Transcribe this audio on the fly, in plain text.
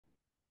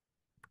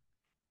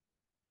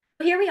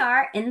Here we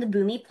are in the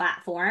Boomi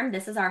platform.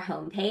 This is our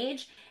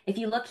homepage. If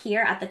you look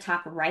here at the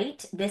top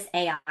right, this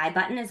AI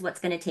button is what's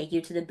going to take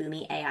you to the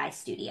Boomi AI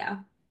Studio.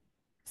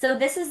 So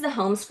this is the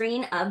home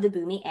screen of the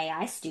Boomi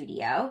AI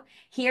Studio.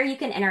 Here you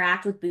can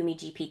interact with Boomi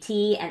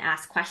GPT and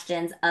ask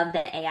questions of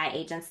the AI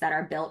agents that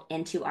are built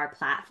into our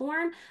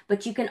platform,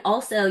 but you can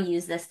also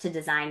use this to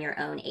design your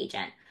own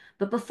agent.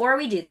 But before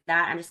we do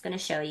that, I'm just going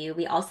to show you,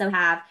 we also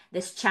have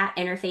this chat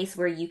interface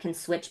where you can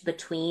switch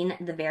between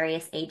the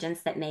various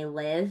agents that may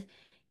live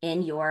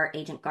in your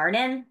agent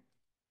garden.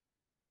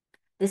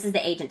 This is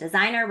the agent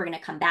designer. We're going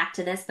to come back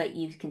to this, but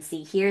you can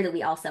see here that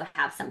we also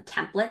have some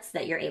templates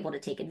that you're able to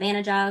take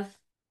advantage of.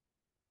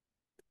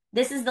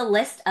 This is the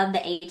list of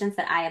the agents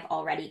that I have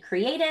already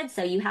created.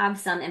 So you have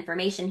some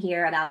information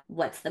here about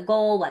what's the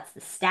goal, what's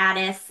the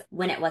status,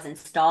 when it was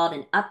installed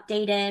and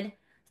updated.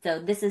 So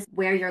this is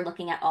where you're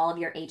looking at all of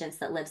your agents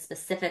that live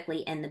specifically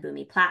in the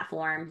Boomi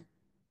platform.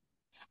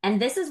 And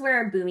this is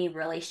where Boomi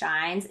really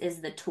shines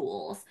is the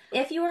tools.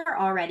 If you are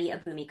already a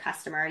Boomi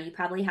customer, you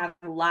probably have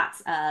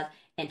lots of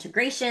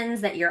integrations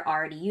that you're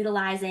already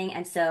utilizing.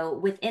 And so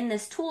within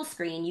this tool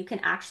screen, you can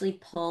actually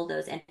pull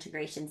those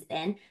integrations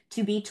in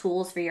to be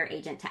tools for your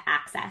agent to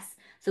access.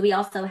 So we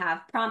also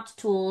have prompt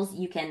tools.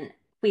 You can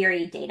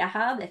query Data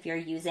Hub if you're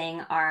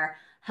using our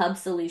hub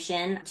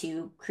solution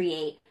to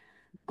create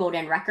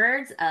golden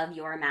records of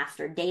your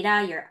master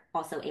data. You're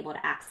also able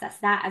to access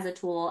that as a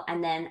tool.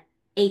 And then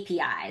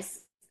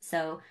APIs.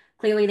 So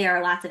clearly there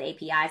are lots of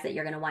APIs that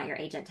you're going to want your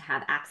agent to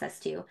have access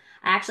to.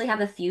 I actually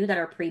have a few that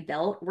are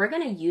pre-built. We're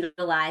going to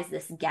utilize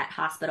this Get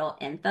Hospital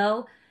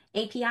Info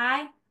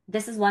API.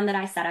 This is one that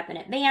I set up in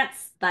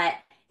advance, but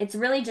it's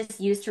really just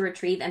used to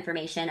retrieve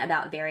information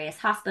about various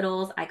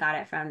hospitals. I got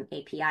it from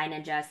API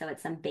Ninja, so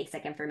it's some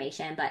basic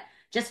information, but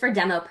just for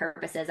demo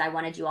purposes, I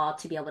wanted you all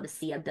to be able to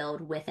see a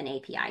build with an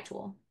API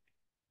tool.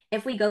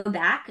 If we go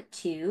back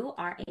to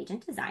our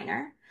agent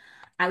designer,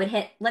 I would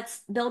hit,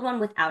 let's build one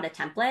without a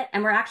template.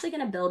 And we're actually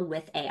going to build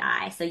with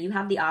AI. So you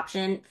have the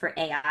option for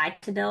AI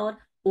to build,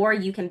 or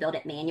you can build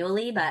it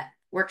manually, but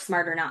work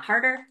smarter, not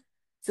harder.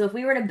 So if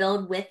we were to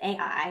build with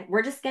AI,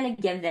 we're just going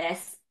to give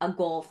this a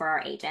goal for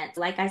our agent.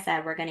 Like I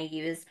said, we're going to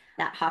use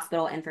that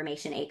hospital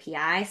information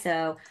API.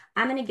 So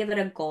I'm going to give it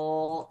a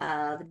goal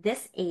of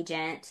this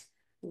agent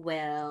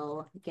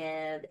will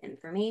give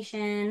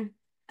information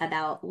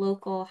about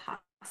local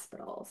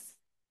hospitals.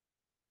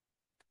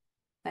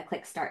 If I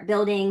click start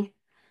building,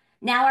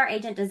 now our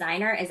agent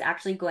designer is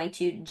actually going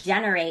to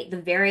generate the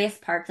various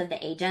parts of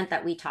the agent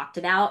that we talked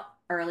about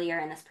earlier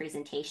in this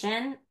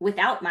presentation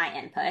without my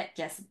input,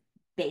 just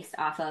based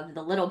off of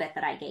the little bit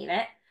that I gave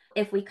it.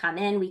 If we come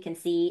in, we can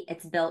see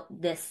it's built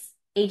this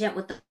agent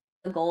with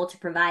the goal to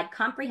provide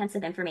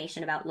comprehensive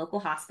information about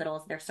local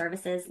hospitals, their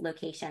services,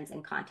 locations,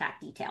 and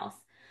contact details.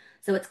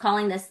 So it's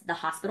calling this the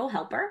hospital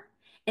helper.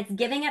 It's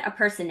giving it a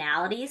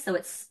personality, so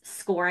it's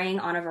scoring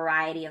on a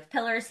variety of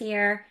pillars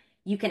here.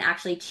 You can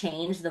actually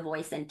change the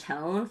voice and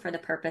tone for the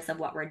purpose of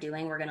what we're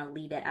doing. We're going to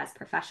leave it as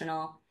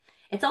professional.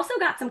 It's also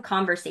got some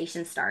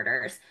conversation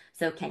starters.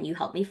 So, can you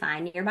help me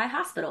find nearby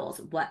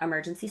hospitals? What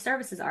emergency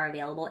services are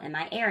available in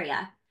my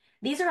area?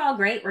 These are all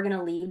great. We're going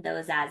to leave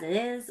those as it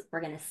is.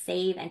 We're going to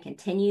save and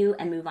continue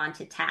and move on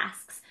to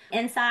tasks.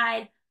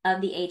 Inside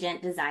of the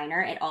agent designer,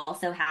 it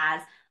also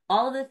has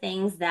all of the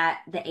things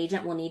that the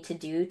agent will need to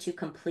do to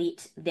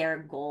complete their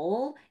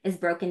goal is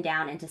broken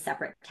down into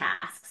separate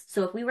tasks.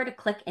 So if we were to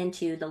click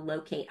into the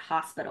locate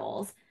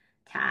hospitals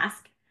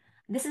task,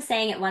 this is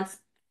saying it wants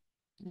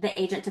the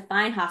agent to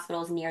find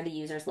hospitals near the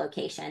user's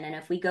location. And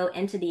if we go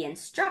into the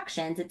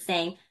instructions, it's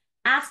saying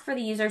ask for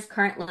the user's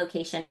current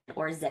location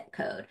or zip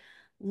code.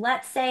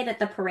 Let's say that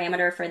the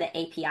parameter for the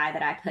API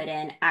that I put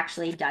in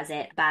actually does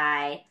it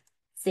by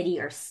city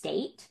or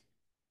state.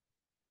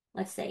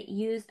 Let's say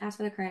ask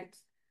for the current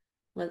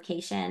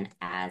location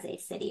as a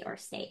city or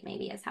state,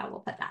 maybe is how we'll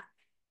put that.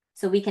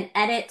 So we can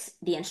edit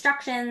the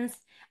instructions.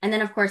 And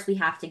then, of course, we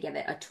have to give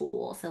it a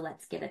tool. So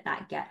let's give it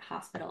that Get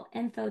Hospital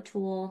Info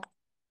tool.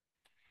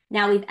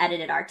 Now we've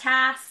edited our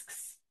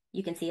tasks.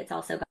 You can see it's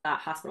also got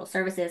hospital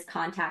services,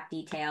 contact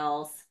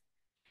details.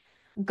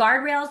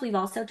 Guardrails we've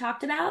also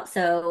talked about.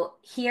 So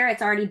here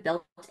it's already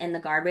built in the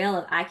guardrail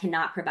of I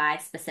cannot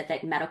provide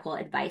specific medical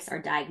advice or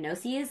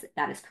diagnoses.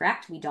 That is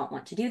correct. We don't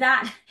want to do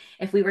that.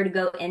 If we were to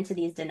go into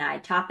these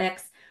denied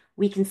topics,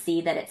 we can see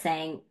that it's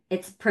saying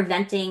it's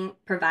preventing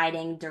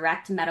providing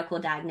direct medical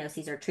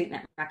diagnoses or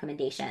treatment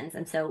recommendations.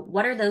 And so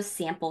what are those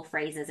sample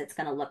phrases it's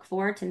going to look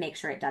for to make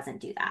sure it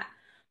doesn't do that?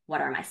 What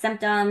are my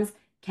symptoms?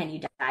 Can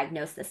you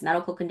diagnose this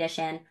medical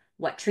condition?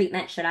 What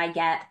treatment should I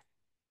get?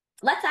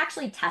 Let's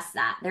actually test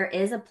that. There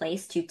is a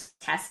place to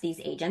test these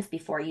agents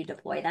before you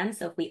deploy them.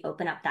 So if we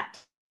open up that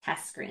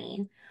test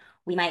screen,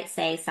 we might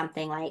say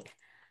something like,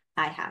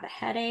 I have a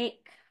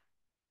headache.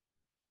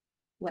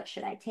 What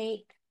should I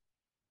take?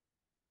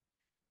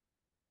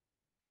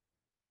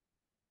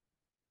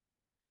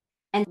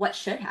 And what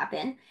should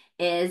happen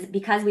is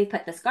because we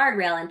put this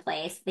guardrail in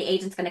place, the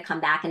agent's going to come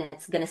back and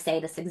it's going to say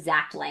this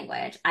exact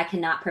language. I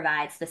cannot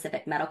provide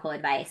specific medical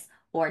advice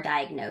or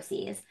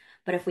diagnoses.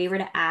 But if we were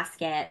to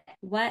ask it,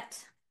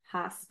 what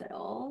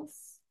hospitals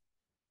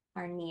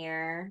are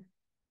near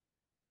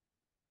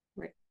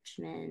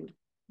Richmond,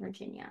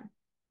 Virginia?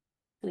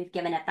 So we've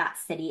given it that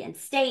city and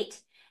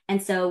state.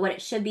 And so what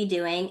it should be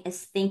doing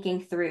is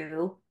thinking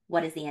through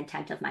what is the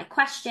intent of my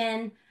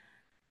question?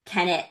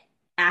 Can it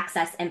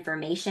access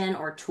information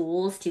or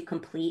tools to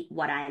complete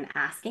what I'm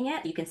asking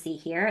it? You can see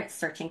here it's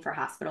searching for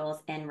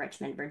hospitals in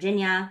Richmond,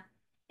 Virginia.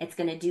 It's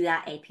going to do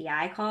that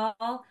API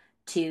call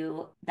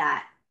to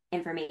that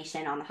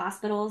information on the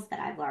hospitals that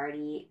I've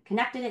already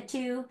connected it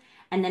to.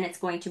 And then it's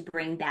going to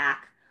bring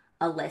back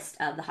a list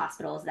of the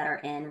hospitals that are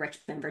in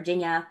Richmond,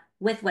 Virginia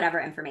with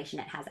whatever information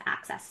it has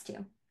access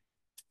to.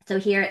 So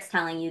here it's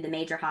telling you the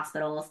major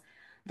hospitals,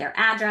 their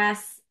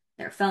address,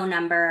 their phone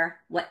number,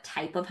 what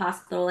type of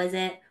hospital is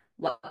it,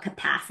 what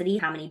capacity,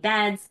 how many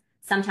beds.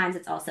 Sometimes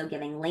it's also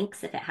giving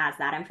links if it has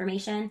that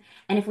information.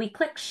 And if we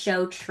click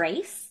Show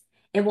Trace,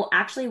 it will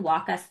actually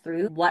walk us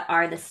through what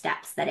are the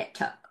steps that it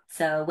took.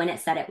 So when it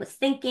said it was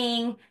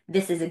thinking,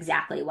 this is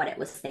exactly what it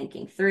was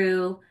thinking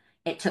through.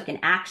 It took an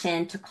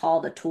action to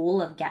call the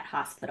tool of Get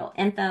Hospital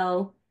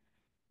Info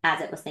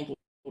as it was thinking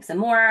some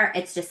more.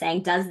 It's just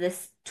saying, does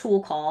this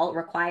tool call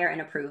require an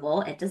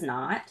approval? It does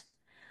not.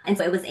 And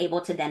so it was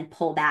able to then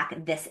pull back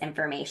this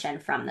information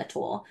from the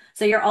tool.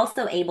 So you're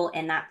also able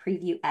in that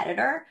preview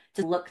editor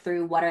to look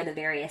through what are the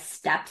various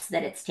steps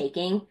that it's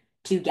taking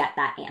to get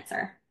that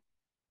answer.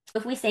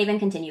 If we save and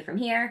continue from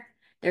here,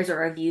 there's a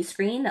review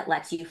screen that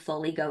lets you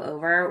fully go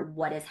over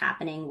what is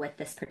happening with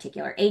this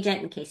particular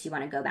agent in case you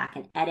want to go back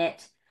and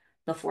edit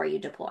before you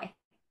deploy.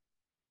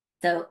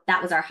 So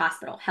that was our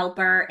hospital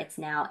helper. It's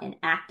now in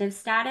active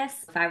status.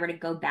 If I were to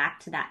go back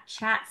to that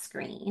chat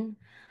screen,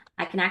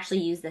 I can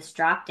actually use this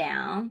drop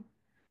down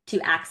to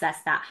access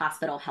that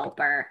hospital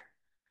helper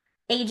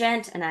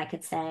agent. And I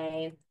could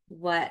say,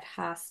 what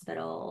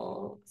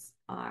hospitals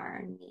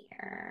are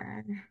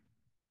near,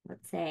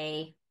 let's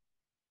say,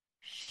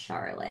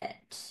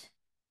 Charlotte,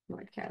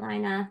 North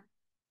Carolina.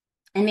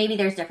 And maybe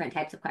there's different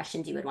types of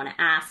questions you would want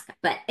to ask,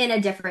 but in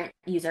a different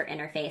user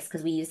interface,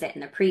 because we used it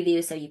in the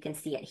preview, so you can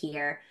see it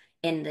here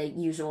in the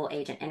usual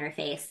agent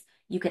interface.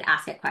 You could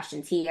ask it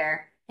questions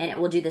here, and it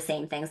will do the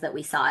same things that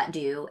we saw it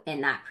do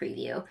in that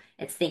preview.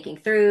 It's thinking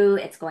through,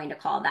 it's going to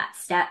call that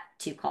step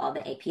to call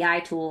the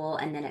API tool,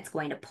 and then it's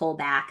going to pull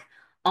back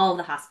all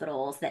the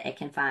hospitals that it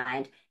can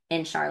find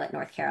in Charlotte,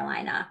 North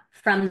Carolina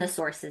from the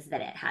sources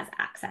that it has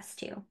access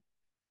to.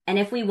 And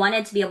if we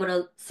wanted to be able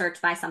to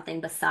search by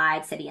something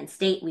besides city and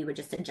state, we would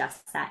just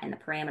adjust that in the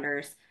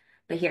parameters.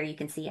 But here you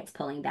can see it's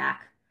pulling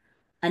back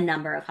a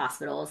number of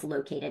hospitals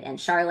located in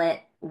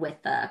Charlotte with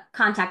the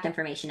contact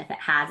information if it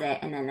has it,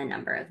 and then the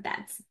number of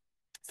beds.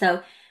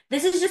 So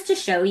this is just to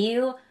show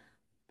you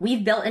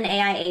we've built an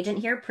AI agent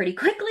here pretty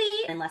quickly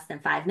in less than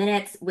 5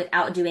 minutes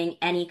without doing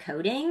any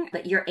coding,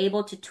 but you're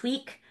able to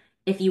tweak.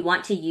 If you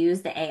want to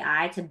use the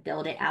AI to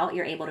build it out,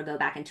 you're able to go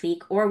back and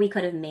tweak, or we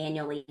could have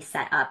manually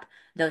set up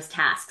those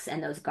tasks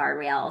and those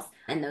guardrails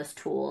and those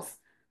tools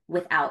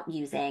without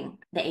using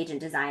the agent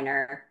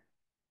designer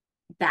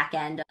back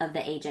end of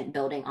the agent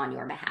building on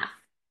your behalf.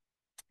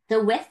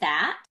 So with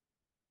that,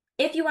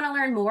 if you want to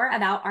learn more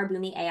about our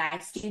Boomi AI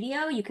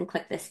Studio, you can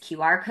click this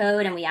QR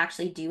code, and we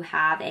actually do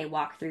have a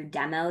walkthrough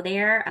demo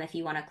there if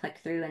you want to click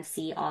through and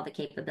see all the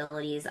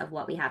capabilities of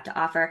what we have to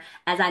offer.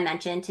 As I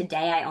mentioned,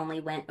 today I only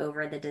went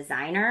over the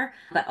designer,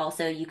 but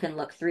also you can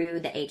look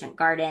through the agent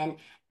garden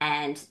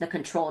and the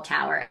control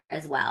tower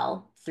as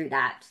well through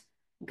that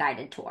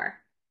guided tour.